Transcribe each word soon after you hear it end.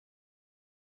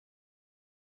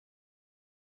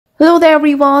Hello there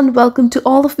everyone, welcome to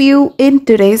all of you in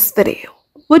today's video.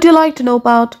 Would you like to know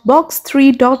about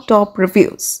Box3.Top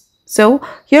Reviews? So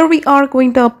here we are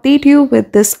going to update you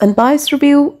with this unbiased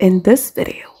review in this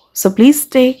video. So please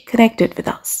stay connected with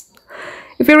us.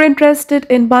 If you're interested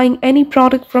in buying any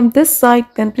product from this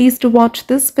site, then please do watch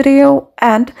this video.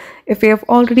 And if you have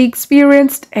already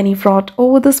experienced any fraud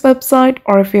over this website,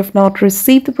 or if you have not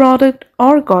received the product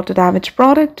or got a damaged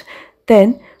product,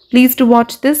 then please do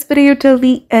watch this video till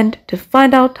the end to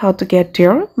find out how to get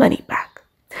your money back.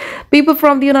 People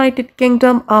from the United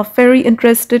Kingdom are very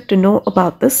interested to know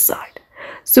about this site.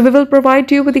 So we will provide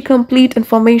you with the complete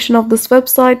information of this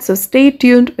website, so stay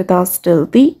tuned with us till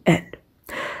the end.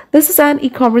 This is an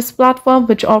e-commerce platform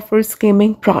which offers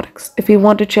gaming products. If you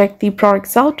want to check the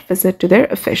products out, visit to their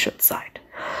official site.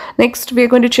 Next, we are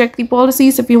going to check the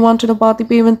policies. If you want to know about the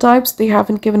payment types, they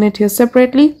haven't given it here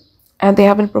separately. And they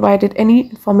haven't provided any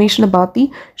information about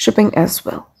the shipping as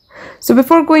well. So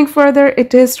before going further,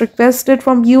 it is requested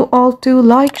from you all to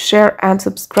like, share and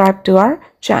subscribe to our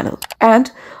channel.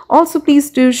 And also please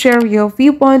do share your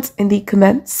viewpoints in the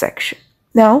comment section.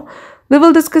 Now, we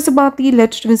will discuss about the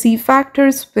legitimacy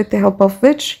factors with the help of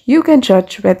which you can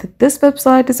judge whether this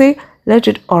website is a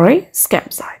legit or a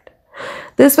scam site.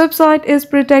 This website is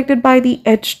protected by the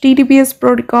HTTPS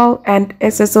protocol and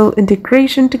SSL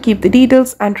integration to keep the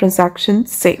details and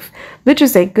transactions safe, which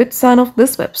is a good sign of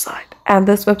this website. And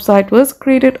this website was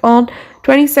created on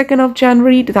 22nd of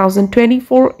January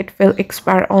 2024. It will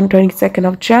expire on 22nd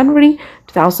of January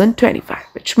 2025,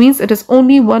 which means it is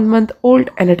only 1 month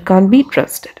old and it can't be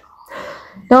trusted.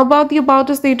 Now about the About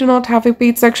Us, they do not have a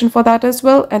paid section for that as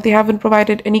well, and they haven't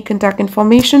provided any contact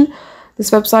information.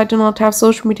 This website do not have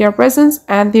social media presence,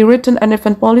 and the written and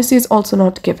refund policy is also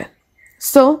not given.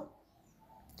 So,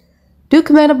 do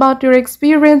comment about your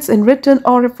experience in written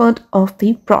or refund of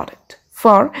the product.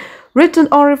 For written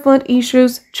or refund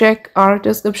issues, check our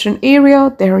description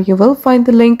area. There you will find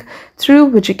the link through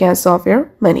which you can solve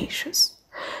your money issues.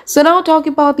 So now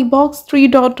talking about the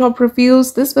Box3.Top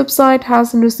Reviews, this website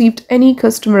hasn't received any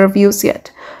customer reviews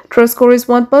yet. Trust score is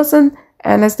 1%.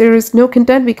 And as there is no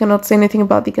content, we cannot say anything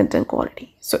about the content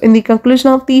quality. So in the conclusion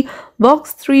of the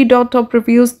Box3.Top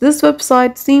Reviews, this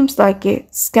website seems like a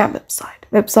scam website.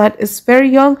 Website is very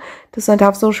young, doesn't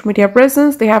have social media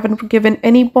presence. They haven't given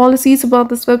any policies about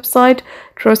this website.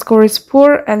 Trust score is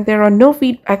poor and there are no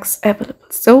feedbacks available.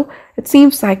 So it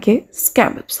seems like a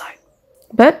scam website.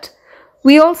 But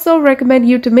we also recommend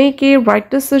you to make a right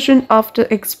decision after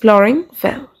exploring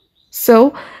well.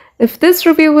 So if this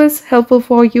review is helpful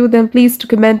for you, then please do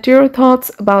comment your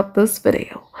thoughts about this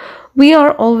video. We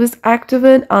are always active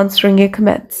in answering your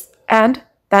comments. And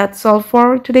that's all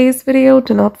for today's video.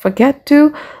 Do not forget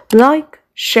to like,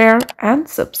 share and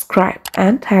subscribe,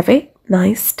 and have a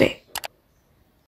nice day.